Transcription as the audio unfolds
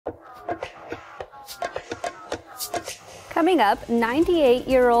Coming up,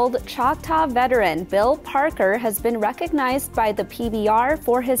 98-year-old Choctaw veteran Bill Parker has been recognized by the PBR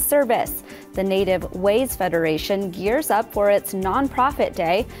for his service. The Native Ways Federation gears up for its nonprofit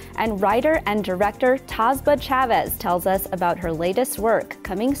day, and writer and director Tazbah Chavez tells us about her latest work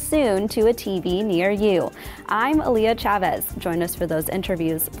coming soon to a TV near you. I'm Aaliyah Chavez. Join us for those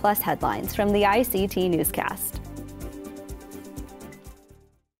interviews plus headlines from the ICT Newscast.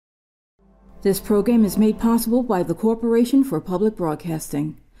 This program is made possible by the Corporation for Public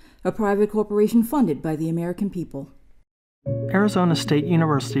Broadcasting, a private corporation funded by the American people. Arizona State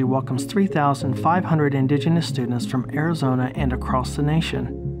University welcomes 3,500 Indigenous students from Arizona and across the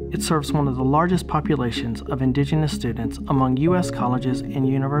nation. It serves one of the largest populations of Indigenous students among U.S. colleges and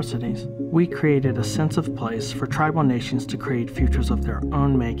universities. We created a sense of place for tribal nations to create futures of their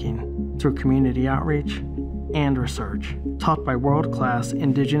own making through community outreach and research, taught by world-class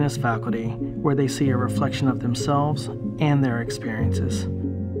Indigenous faculty where they see a reflection of themselves and their experiences.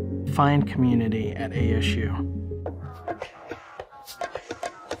 Find community at ASU.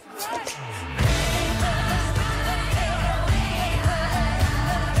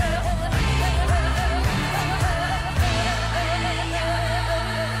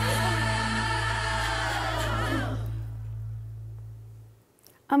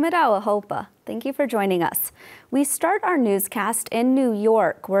 Amirawa Hopa, thank you for joining us. We start our newscast in New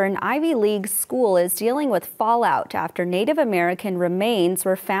York, where an Ivy League school is dealing with fallout after Native American remains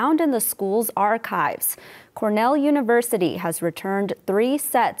were found in the school's archives. Cornell University has returned 3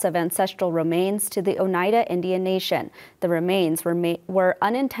 sets of ancestral remains to the Oneida Indian Nation. The remains were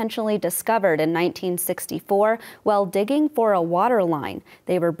unintentionally discovered in 1964 while digging for a water line.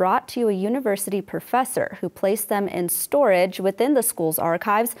 They were brought to a university professor who placed them in storage within the school's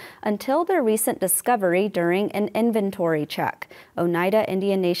archives until their recent discovery during an inventory check. Oneida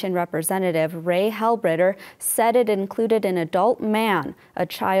Indian Nation Representative Ray Hellbritter said it included an adult man, a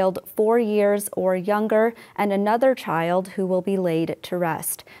child 4 years or younger, and another child who will be laid to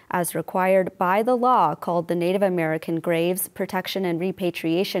rest. As required by the law called the Native American Graves Protection and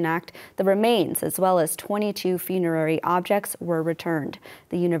Repatriation Act, the remains, as well as 22 funerary objects, were returned.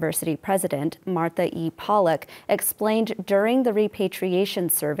 The university president, Martha E. Pollock, explained during the repatriation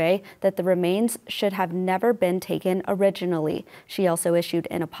survey that the remains should have never been taken originally. She also issued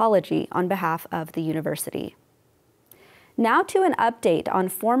an apology on behalf of the university. Now to an update on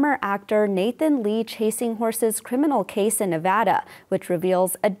former actor Nathan Lee Chasing Horse's criminal case in Nevada, which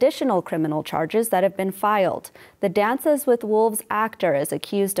reveals additional criminal charges that have been filed. The Dances with Wolves actor is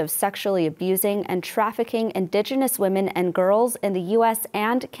accused of sexually abusing and trafficking Indigenous women and girls in the U.S.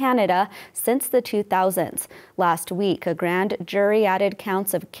 and Canada since the 2000s. Last week, a grand jury added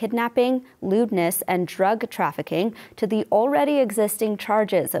counts of kidnapping, lewdness, and drug trafficking to the already existing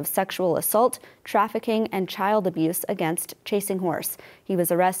charges of sexual assault, trafficking, and child abuse against Chasing Horse. He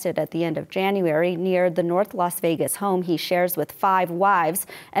was arrested at the end of January near the North Las Vegas home he shares with 5 wives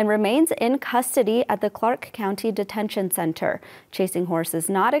and remains in custody at the Clark County Detention Center. Chasing Horse is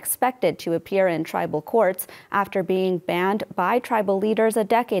not expected to appear in tribal courts after being banned by tribal leaders a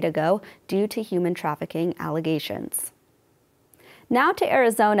decade ago due to human trafficking allegations. Now to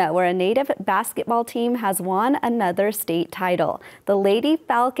Arizona, where a Native basketball team has won another state title. The Lady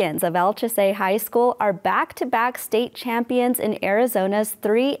Falcons of El Chase High School are back-to-back state champions in Arizona's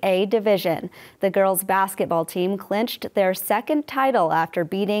 3A division. The girls' basketball team clinched their second title after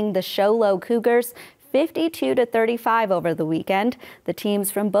beating the Show Low Cougars 52-35 over the weekend. The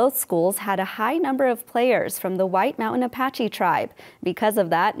teams from both schools had a high number of players from the White Mountain Apache tribe. Because of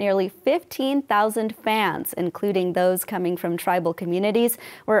that, nearly 15,000 fans, including those coming from tribal communities,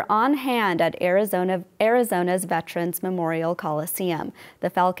 were on hand at Arizona's Veterans Memorial Coliseum. The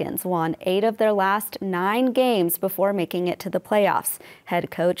Falcons won 8 of their last 9 games before making it to the playoffs.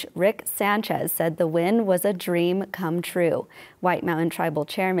 Head coach Rick Sanchez said the win was a dream come true. White Mountain Tribal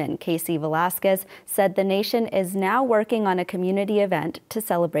Chairman Casey Velasquez said the nation is now working on a community event to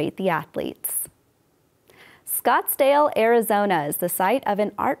celebrate the athletes. Scottsdale, Arizona is the site of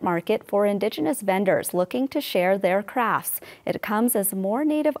an art market for Indigenous vendors looking to share their crafts. It comes as more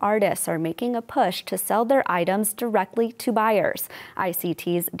Native artists are making a push to sell their items directly to buyers.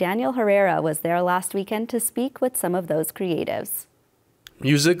 ICT's Daniel Herrera was there last weekend to speak with some of those creatives.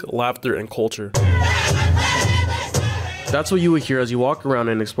 Music, laughter, and culture. That's what you would hear as you walk around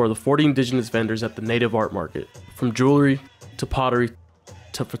and explore the 40 Indigenous vendors at the Native Art Market. From jewelry to pottery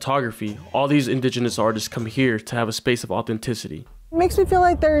to photography, all these Indigenous artists come here to have a space of authenticity. It makes me feel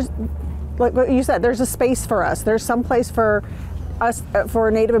like there's, like what you said, there's a space for us. There's some place for us,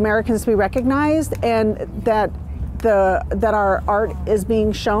 for Native Americans to be recognized, and that that our art is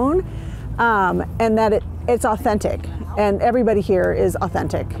being shown, and that it's authentic, and everybody here is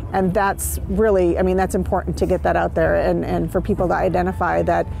authentic, and that's really, I mean, that's important to get that out there, and for people to identify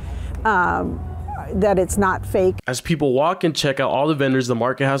that that it's not fake. As people walk and check out all the vendors the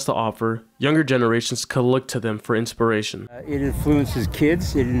market has to offer, younger generations can look to them for inspiration. It influences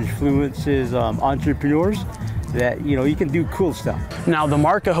kids, it influences entrepreneurs that, you know, you can do cool stuff. Now the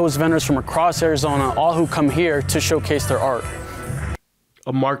market hosts vendors from across Arizona, all who come here to showcase their art.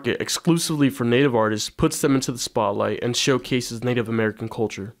 A market exclusively for Native artists puts them into the spotlight and showcases Native American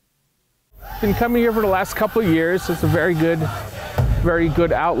culture. Been coming here for the last couple of years. It's a very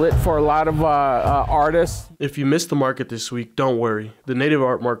good outlet for a lot of artists. If you missed the market this week, don't worry. The Native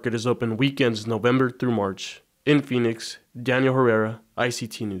Art Market is open weekends November through March. In Phoenix, Daniel Herrera,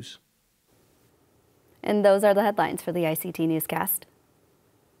 ICT News. And those are the headlines for the ICT Newscast.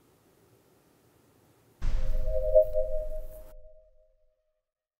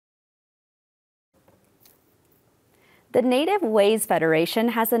 The Native Ways Federation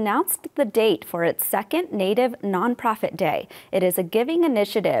has announced the date for its second Native Nonprofit Day. It is a giving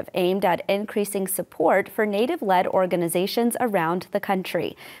initiative aimed at increasing support for Native-led organizations around the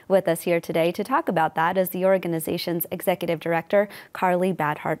country. With us here today to talk about that is the organization's Executive Director, Carly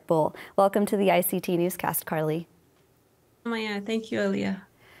Badhart-Bull. Welcome to the ICT Newscast, Carly. Maya, thank you, Aaliyah.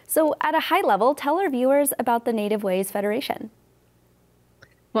 So at a high level, tell our viewers about the Native Ways Federation.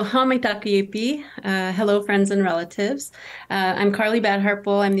 Well, hello, friends and relatives. I'm Carly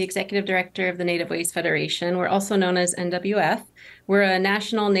Badhart-Bull. I'm the Executive Director of the Native Ways Federation. We're also known as NWF. We're a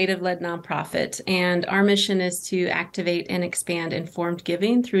national Native-led nonprofit, and our mission is to activate and expand informed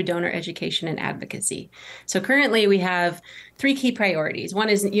giving through donor education and advocacy. So currently we have three key priorities. One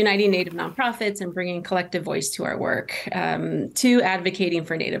is uniting Native nonprofits and bringing collective voice to our work. Two, advocating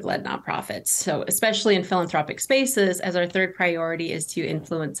for Native-led nonprofits, so especially in philanthropic spaces, as our third priority is to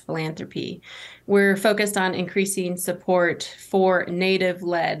influence philanthropy. We're focused on increasing support for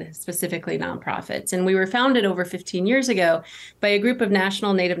Native-led, specifically nonprofits. And we were founded over 15 years ago by a group of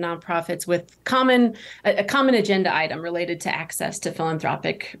national Native nonprofits with a common agenda item related to access to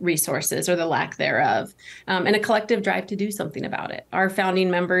philanthropic resources, or the lack thereof, and a collective drive to do something about it. Our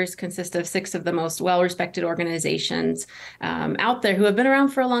founding members consist of 6 of the most well-respected organizations out there who have been around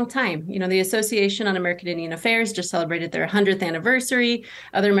for a long time. You know, the Association on American Indian Affairs just celebrated their 100th anniversary.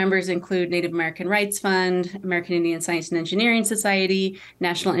 Other members include Native American Rights Fund, American Indian Science and Engineering Society,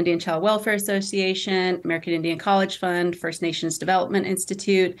 National Indian Child Welfare Association, American Indian College Fund, First Nations Development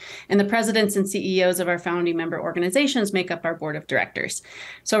Institute, and the presidents and CEOs of our founding member organizations make up our board of directors.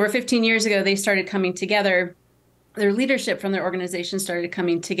 So over 15 years ago, they started coming together. Their leadership from their organization started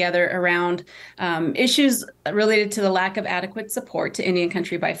coming together around issues related to the lack of adequate support to Indian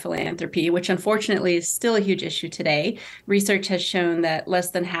country by philanthropy, which unfortunately is still a huge issue today. Research has shown that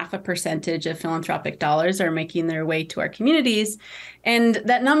less than 0.5% of philanthropic dollars are making their way to our communities. And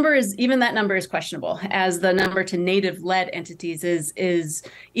that number is questionable, as the number to Native-led entities is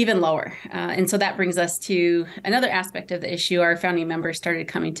even lower. And so that brings us to another aspect of the issue our founding members started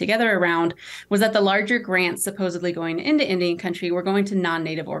coming together around, was that the larger grants supposedly going into Indian country were going to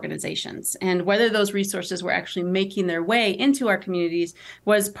non-Native organizations. And whether those resources were actually making their way into our communities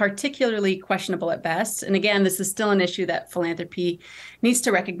was particularly questionable at best. And again, this is still an issue that philanthropy needs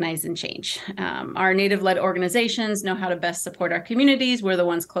to recognize and change. Our Native-led organizations know how to best support our communities. We're the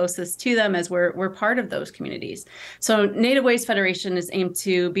ones closest to them, as we're part of those communities. So Native Ways Federation is aimed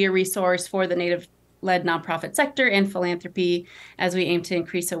to be a resource for the Native-led nonprofit sector and philanthropy, as we aim to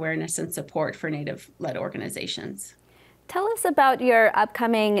increase awareness and support for Native-led organizations. Tell us about your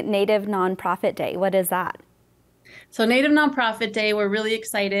upcoming Native Nonprofit Day. What is that? So Native Nonprofit Day, we're really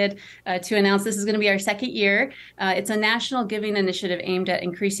excited to announce this is going to be our second year. It's a national giving initiative aimed at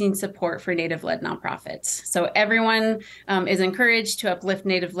increasing support for Native-led nonprofits. So everyone is encouraged to uplift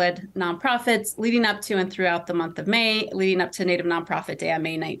Native-led nonprofits leading up to and throughout the month of May, leading up to Native Nonprofit Day on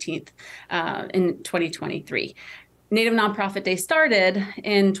May 19th in 2023. Native Nonprofit Day started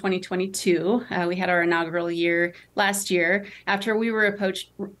in 2022. We had our inaugural year last year after we were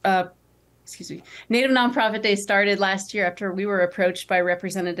approached. Native Nonprofit Day started last year after we were approached by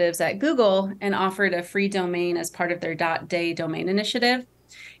representatives at Google and offered a free domain as part of their .day domain initiative.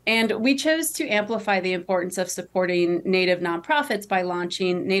 And we chose to amplify the importance of supporting Native nonprofits by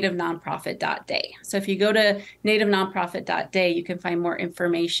launching nativenonprofit.day. So if you go to nativenonprofit.day, you can find more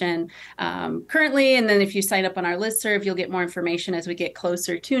information currently. And then if you sign up on our listserv, you'll get more information as we get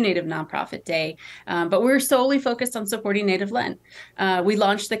closer to Native Nonprofit Day. But we're solely focused on supporting Native-led. We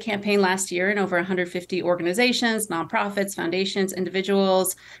launched the campaign last year, and over 150 organizations, nonprofits, foundations,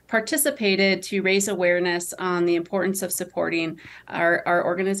 individuals participated to raise awareness on the importance of supporting our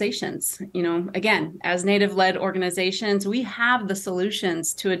organizations. Again, as Native-led organizations, we have the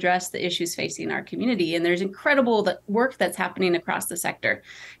solutions to address the issues facing our community. And there's incredible work that's happening across the sector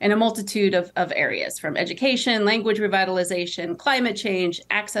in a multitude of areas, from education, language revitalization, climate change,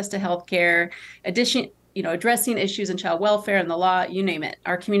 access to healthcare, addressing issues in child welfare and the law, you name it.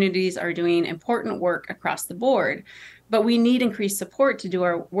 Our communities are doing important work across the board. But we need increased support to do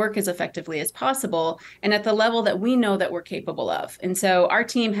our work as effectively as possible and at the level that we know that we're capable of. And so our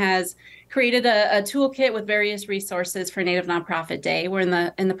team has created a toolkit with various resources for Native Nonprofit Day.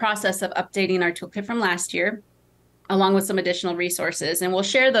 We're in the process of updating our toolkit from last year, along with some additional resources, and we'll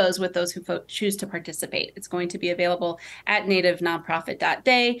share those with those who choose to participate. It's going to be available at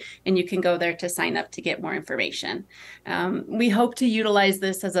nativenonprofit.day, and you can go there to sign up to get more information. We hope to utilize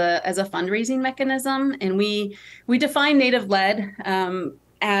this as a fundraising mechanism, and we define Native-led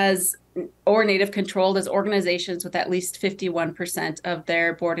or Native controlled as organizations with at least 51% of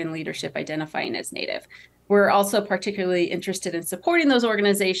their board and leadership identifying as Native. We're also particularly interested in supporting those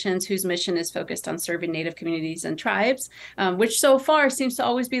organizations whose mission is focused on serving Native communities and tribes, which so far seems to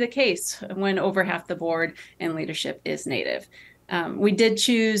always be the case when over half the board and leadership is Native. We did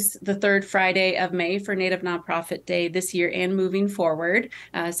choose the third Friday of May for Native Nonprofit Day this year and moving forward.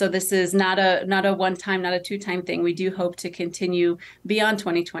 So this is not a one-time, not a two-time thing. We do hope to continue beyond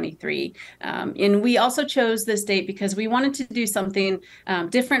 2023. And we also chose this date because we wanted to do something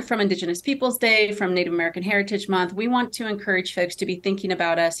different from Indigenous Peoples Day, from Native American Heritage Month. We want to encourage folks to be thinking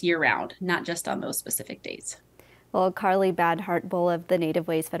about us year-round, not just on those specific dates. Well, Carly Bad-Hartbull of the Native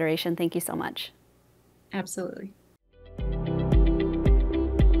Ways Federation, thank you so much. Absolutely.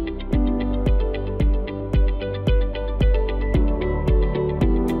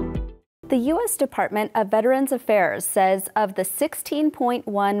 The U.S. Department of Veterans Affairs says of the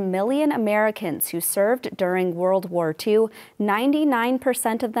 16.1 million Americans who served during World War II,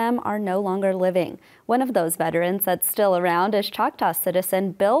 99% of them are no longer living. One of those veterans that's still around is Choctaw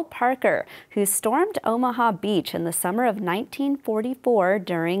citizen Bill Parker, who stormed Omaha Beach in the summer of 1944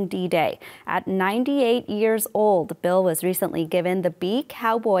 during D-Day. At 98 years old, Bill was recently given the B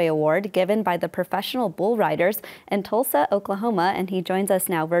Cowboy Award given by the Professional Bull Riders in Tulsa, Oklahoma, and he joins us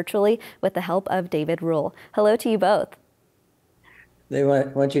now virtually with the help of David Rule. Hello to you both. They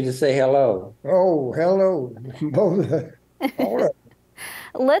want you to say hello. Oh, hello. All right.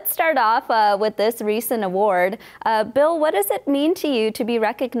 Let's start off with this recent award. Bill, what does it mean to you to be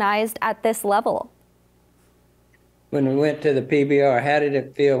recognized at this level? When we went to the PBR, how did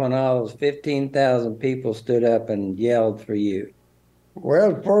it feel when all those 15,000 people stood up and yelled for you?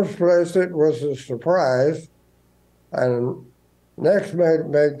 Well, first place, it was a surprise. And next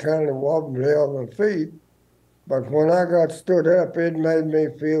made kind of wobbly on the feet. But when I got stood up, it made me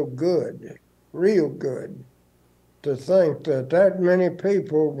feel good, real good, to think that many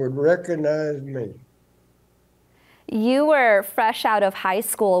people would recognize me. You were fresh out of high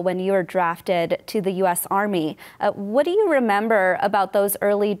school when you were drafted to the U.S. Army. What do you remember about those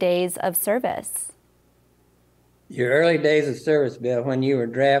early days of service? Your early days of service, Bill, when you were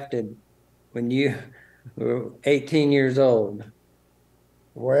drafted, when you were 18 years old.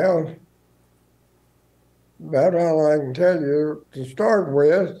 Well, about all I can tell you to start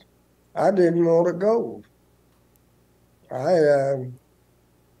with, I didn't want to go. I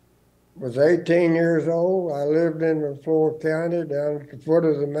was 18 years old. I lived in the Floor County down at the foot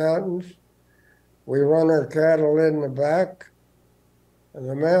of the mountains. We run our cattle in the back of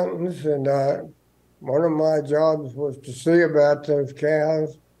the mountains, and one of my jobs was to see about those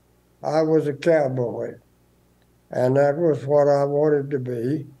cows. I was a cowboy, and that was what I wanted to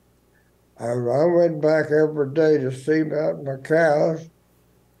be. I went back every day to see about my cows,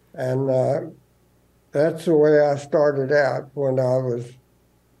 and that's the way I started out when I was,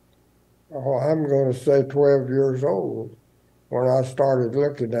 I'm going to say 12 years old, when I started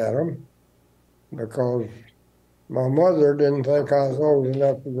looking at them, because my mother didn't think I was old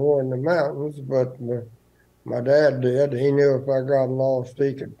enough to go in the mountains, but my dad did. He knew if I got lost,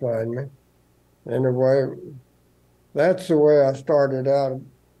 he could find me. Anyway, that's the way I started out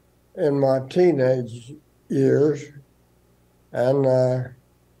in my teenage years. And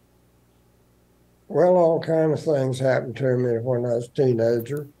Well, all kinds of things happened to me when I was a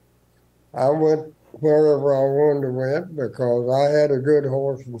teenager. I went wherever I wanted to went because I had a good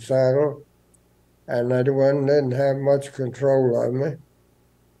horse and saddle, and they didn't have much control of me.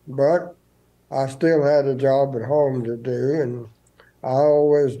 But I still had a job at home to do, and I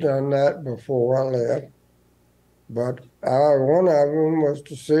always done that before I left. But one of them was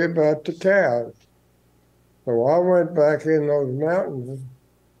to see about the cows. So I went back in those mountains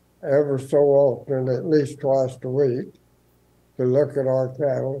ever so often, at least twice a week, to look at our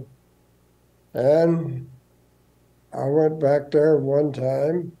cattle. And I went back there one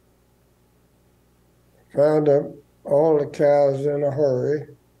time, found all the cows in a hurry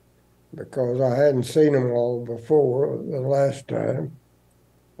because I hadn't seen them all before the last time.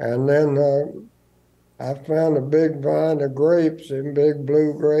 And then I found a big vine of grapes, them big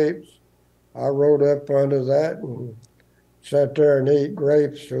blue grapes. I rode up under that and sat there and ate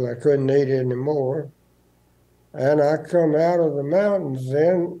grapes till I couldn't eat anymore. And I come out of the mountains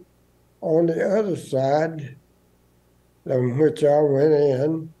then on the other side, on which I went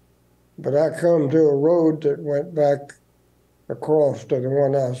in, but I come to a road that went back across to the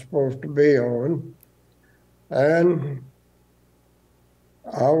one I was supposed to be on. And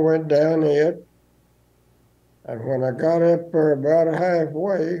I went down it, and when I got up there about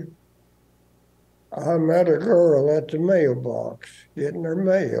halfway, I met a girl at the mailbox getting her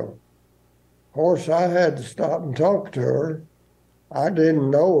mail. Of course, I had to stop and talk to her. I didn't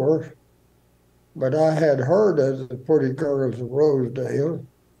know her, but I had heard of the pretty girls of Rosedale,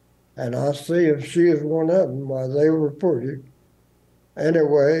 and I see if she was one of them, why they were pretty.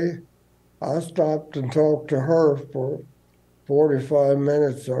 Anyway, I stopped and talked to her for 45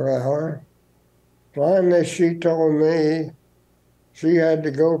 minutes or an hour. Finally, she told me she had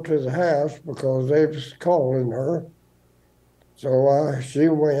to go to the house because they was calling her. So she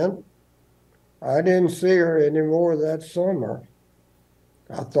went. I didn't see her anymore that summer.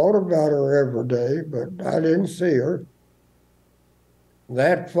 I thought about her every day, but I didn't see her.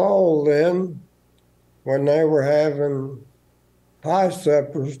 That fall then, when they were having pie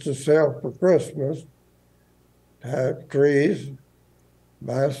suppers to sell for Christmas, trees,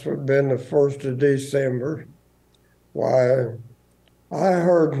 that would have been the 1st of December. Why, I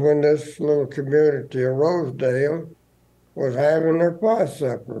heard when this little community of Rosedale was having their pie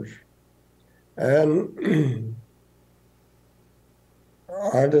suppers. And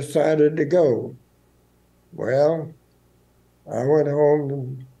I decided to go. Well, I went home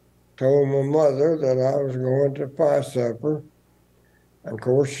and told my mother that I was going to pie supper. And of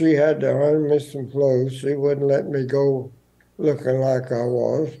course, she had to iron me some clothes. She wouldn't let me go looking like I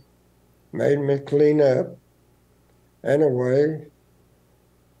was. Made me clean up. Anyway,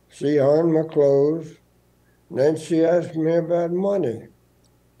 she ironed my clothes. And then she asked me about money.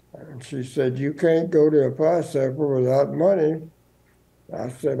 And she said, "You can't go to a pie supper without money." I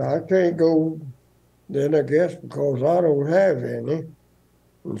said, "I can't go then, I guess, because I don't have any."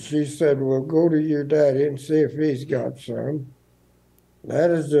 And she said, "Well, go to your daddy and see if he's got some." That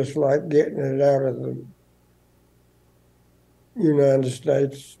is just like getting it out of the United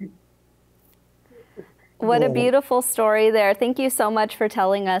States. What a beautiful story there. Thank you so much for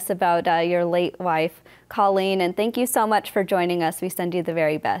telling us about your late wife, Colleen, and thank you so much for joining us. We send you the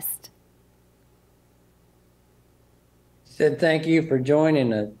very best. Said thank you for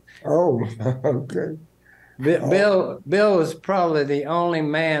joining us. Oh, okay. Bill was probably the only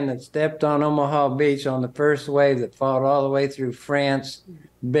man that stepped on Omaha Beach on the first wave that fought all the way through France,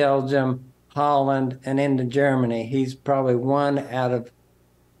 Belgium, Holland, and into Germany. He's probably one out of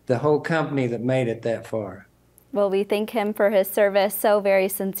the whole company that made it that far. Well, we thank him for his service so very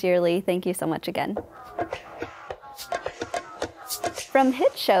sincerely. Thank you so much again. From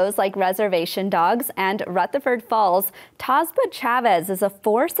hit shows like Reservation Dogs and Rutherford Falls, Tazbah Chavez is a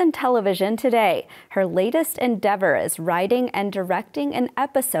force in television today. Her latest endeavor is writing and directing an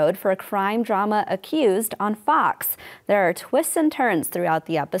episode for a crime drama Accused on Fox. There are twists and turns throughout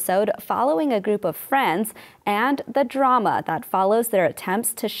the episode, following a group of friends and the drama that follows their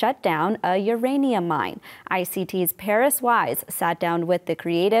attempts to shut down a uranium mine. ICT's Paris Wise sat down with the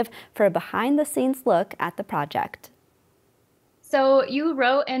creative for a behind-the-scenes look at the project. So you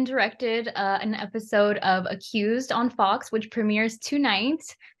wrote and directed an episode of Accused on Fox, which premieres tonight.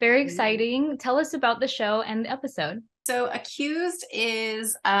 Very exciting. Tell us about the show and the episode. So Accused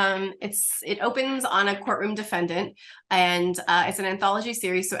is, it opens on a courtroom defendant, and it's an anthology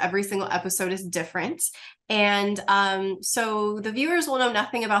series, so every single episode is different. And so the viewers will know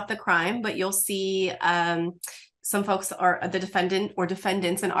nothing about the crime, but you'll see some folks are the defendant or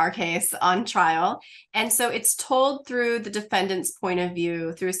defendants in our case on trial. And so it's told through the defendant's point of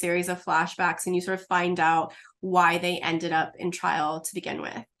view through a series of flashbacks, and you sort of find out why they ended up in trial to begin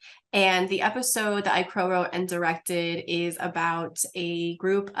with. And the episode that I co-wrote and directed is about a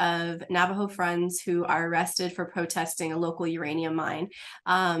group of Navajo friends who are arrested for protesting a local uranium mine.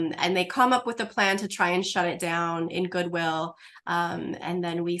 And they come up with a plan to try and shut it down in goodwill. And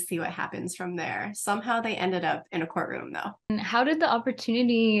then we see what happens from there. Somehow they ended up in a courtroom, though. And how did the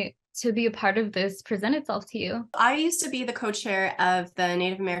opportunity to be a part of this present itself to you? I used to be the co-chair of the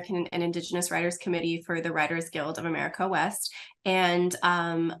Native American and Indigenous Writers Committee for the Writers Guild of America West. And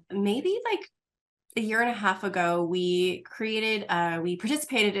maybe like a year and a half ago, we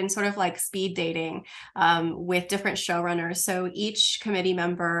participated in sort of like speed dating with different showrunners. So each committee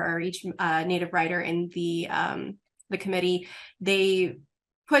member or each Native writer in the committee, they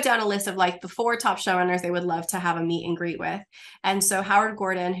put down a list of like the 4 top showrunners they would love to have a meet and greet with. And so Howard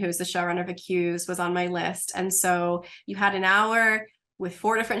Gordon, who's the showrunner of Accused, was on my list. And so you had an hour with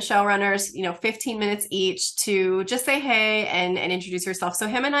 4 different showrunners, 15 minutes each to just say hey and introduce yourself. So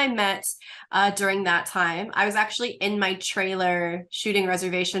him and I met during that time. I was actually in my trailer shooting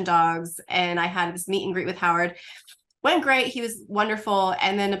Reservation Dogs, and I had this meet and greet with Howard. Went great. He was wonderful.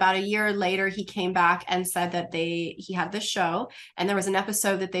 And then about a year later, he came back and said that he had this show, and there was an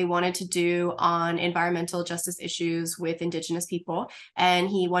episode that they wanted to do on environmental justice issues with Indigenous people. And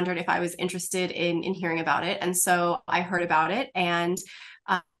he wondered if I was interested in hearing about it. And so I heard about it, and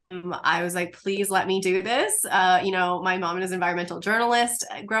I was like, please let me do this. My mom is an environmental journalist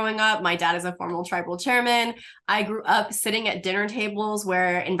growing up. My dad is a former tribal chairman. I grew up sitting at dinner tables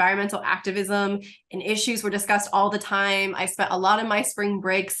where environmental activism and issues were discussed all the time. I spent a lot of my spring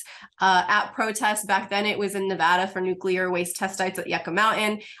breaks at protests. Back then it was in Nevada for nuclear waste test sites at Yucca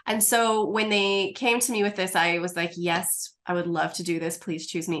Mountain. And so when they came to me with this, I was like, yes, I would love to do this. Please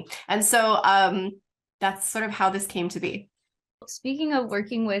choose me. And so that's sort of how this came to be. Speaking of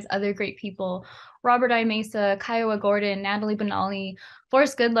working with other great people, Robert I. Mesa, Kiowa Gordon, Natalie Benally,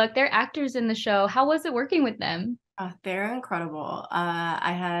 Forrest Goodluck, they're actors in the show. How was it working with them? They're incredible.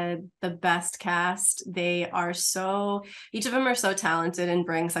 I had the best cast. Each of them are so talented and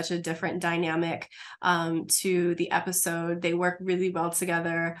bring such a different dynamic to the episode. They work really well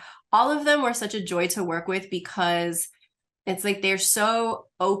together. All of them were such a joy to work with because it's like they're so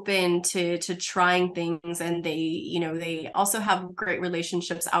open to trying things, and they also have great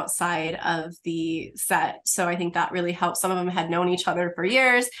relationships outside of the set. So I think that really helped. Some of them had known each other for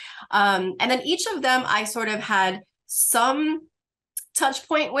years. And then each of them I sort of had some touch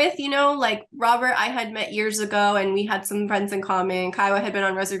point with, like Robert I had met years ago and we had some friends in common. Kiowa had been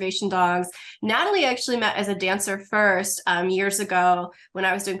on Reservation Dogs. Natalie actually met as a dancer first years ago when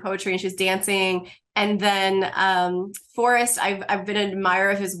I was doing poetry and she was dancing. And then Forrest, I've been an admirer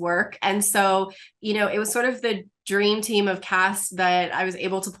of his work. And so, it was sort of the dream team of cast that I was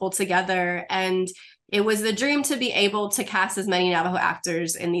able to pull together. And it was the dream to be able to cast as many Navajo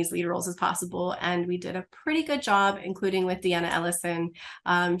actors in these lead roles as possible. And we did a pretty good job, including with Deanna Ellison.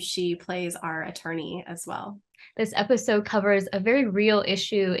 She plays our attorney as well. This episode covers a very real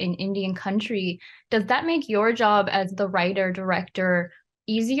issue in Indian country. Does that make your job as the writer-director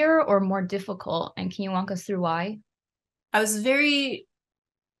easier or more difficult? And can you walk us through why? I was very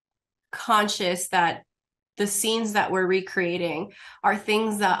conscious that the scenes that we're recreating are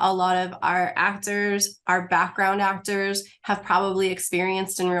things that a lot of our actors, our background actors, have probably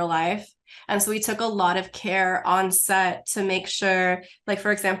experienced in real life. And so we took a lot of care on set to make sure, like,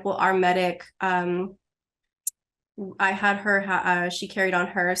 for example, our medic, I had her, she carried on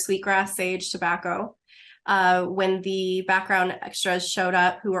her sweetgrass, sage, tobacco. When the background extras showed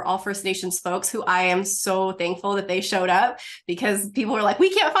up, who were all First Nations folks, who I am so thankful that they showed up, because people were like,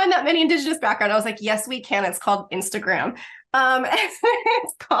 we can't find that many Indigenous background. I was like, yes, we can. It's called Instagram.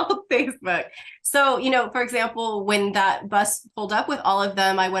 It's called Facebook. So, for example, when that bus pulled up with all of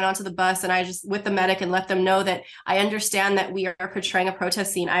them, I went onto the bus and I just with the medic and let them know that I understand that we are portraying a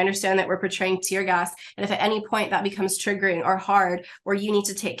protest scene. I understand that we're portraying tear gas. And if at any point that becomes triggering or hard, or you need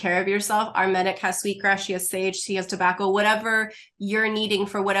to take care of yourself, our medic has sweetgrass, she has sage, she has tobacco, whatever you're needing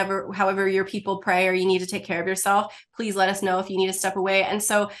for however your people pray, or you need to take care of yourself, please let us know if you need to step away. And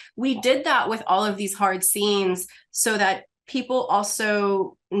so we did that with all of these hard scenes so that people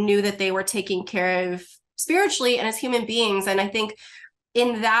also knew that they were taken care of spiritually and as human beings. And I think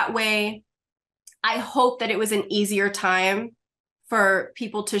in that way, I hope that it was an easier time for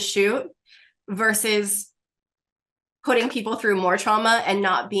people to shoot versus putting people through more trauma and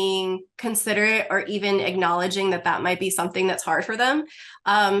not being considerate or even acknowledging that that might be something that's hard for them.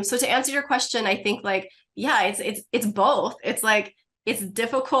 So to answer your question, I think like, yeah, it's both. It's like, it's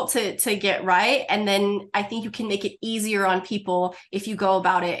difficult to get right. And then I think you can make it easier on people if you go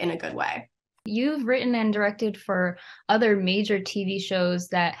about it in a good way. You've written and directed for other major TV shows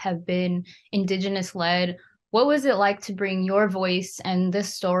that have been Indigenous led. What was it like to bring your voice and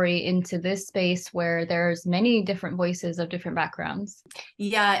this story into this space where there's many different voices of different backgrounds?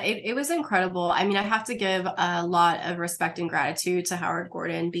 Yeah, it was incredible. I mean, I have to give a lot of respect and gratitude to Howard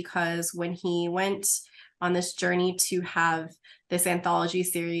Gordon, because when he went on this journey to have this anthology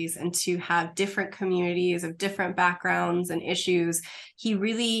series and to have different communities of different backgrounds and issues, he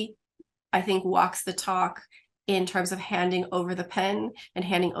really, I think, walks the talk in terms of handing over the pen and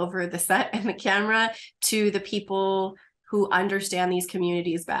handing over the set and the camera to the people who understand these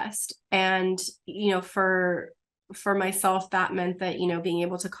communities best. And, you know, for myself, that meant that, you know, being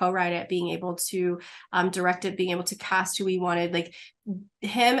able to co-write it, being able to direct it, being able to cast who we wanted, like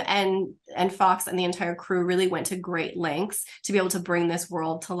him and Fox and the entire crew really went to great lengths to be able to bring this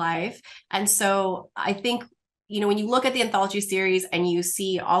world to life. And so I think, you know, when you look at the anthology series and you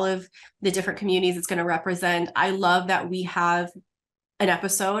see all of the different communities it's going to represent, I love that we have an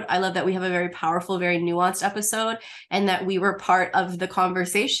episode. I love that we have a very powerful, very nuanced episode, and that we were part of the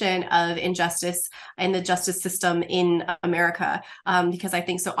conversation of injustice and the justice system in America, because I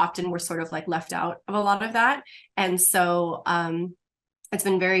think so often we're sort of like left out of a lot of that. And so it's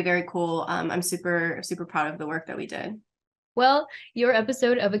been very, very cool. I'm super, super proud of the work that we did. Well, your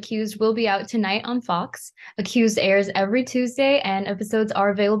episode of Accused will be out tonight on Fox. Accused airs every Tuesday, and episodes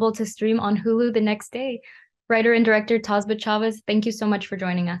are available to stream on Hulu the next day. Writer and director Tazbah Chavez, thank you so much for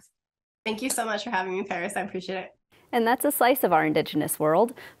joining us. Thank you so much for having me, Paris. I appreciate it. And that's a slice of our Indigenous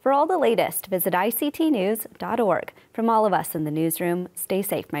world. For all the latest, visit ictnews.org. From all of us in the newsroom, stay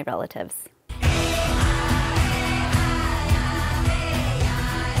safe, my relatives.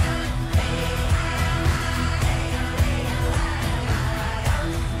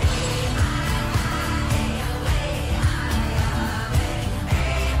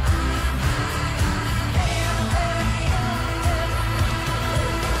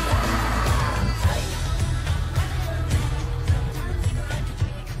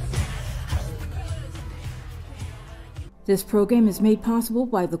 This program is made possible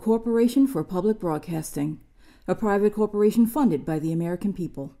by the Corporation for Public Broadcasting, a private corporation funded by the American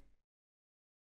people.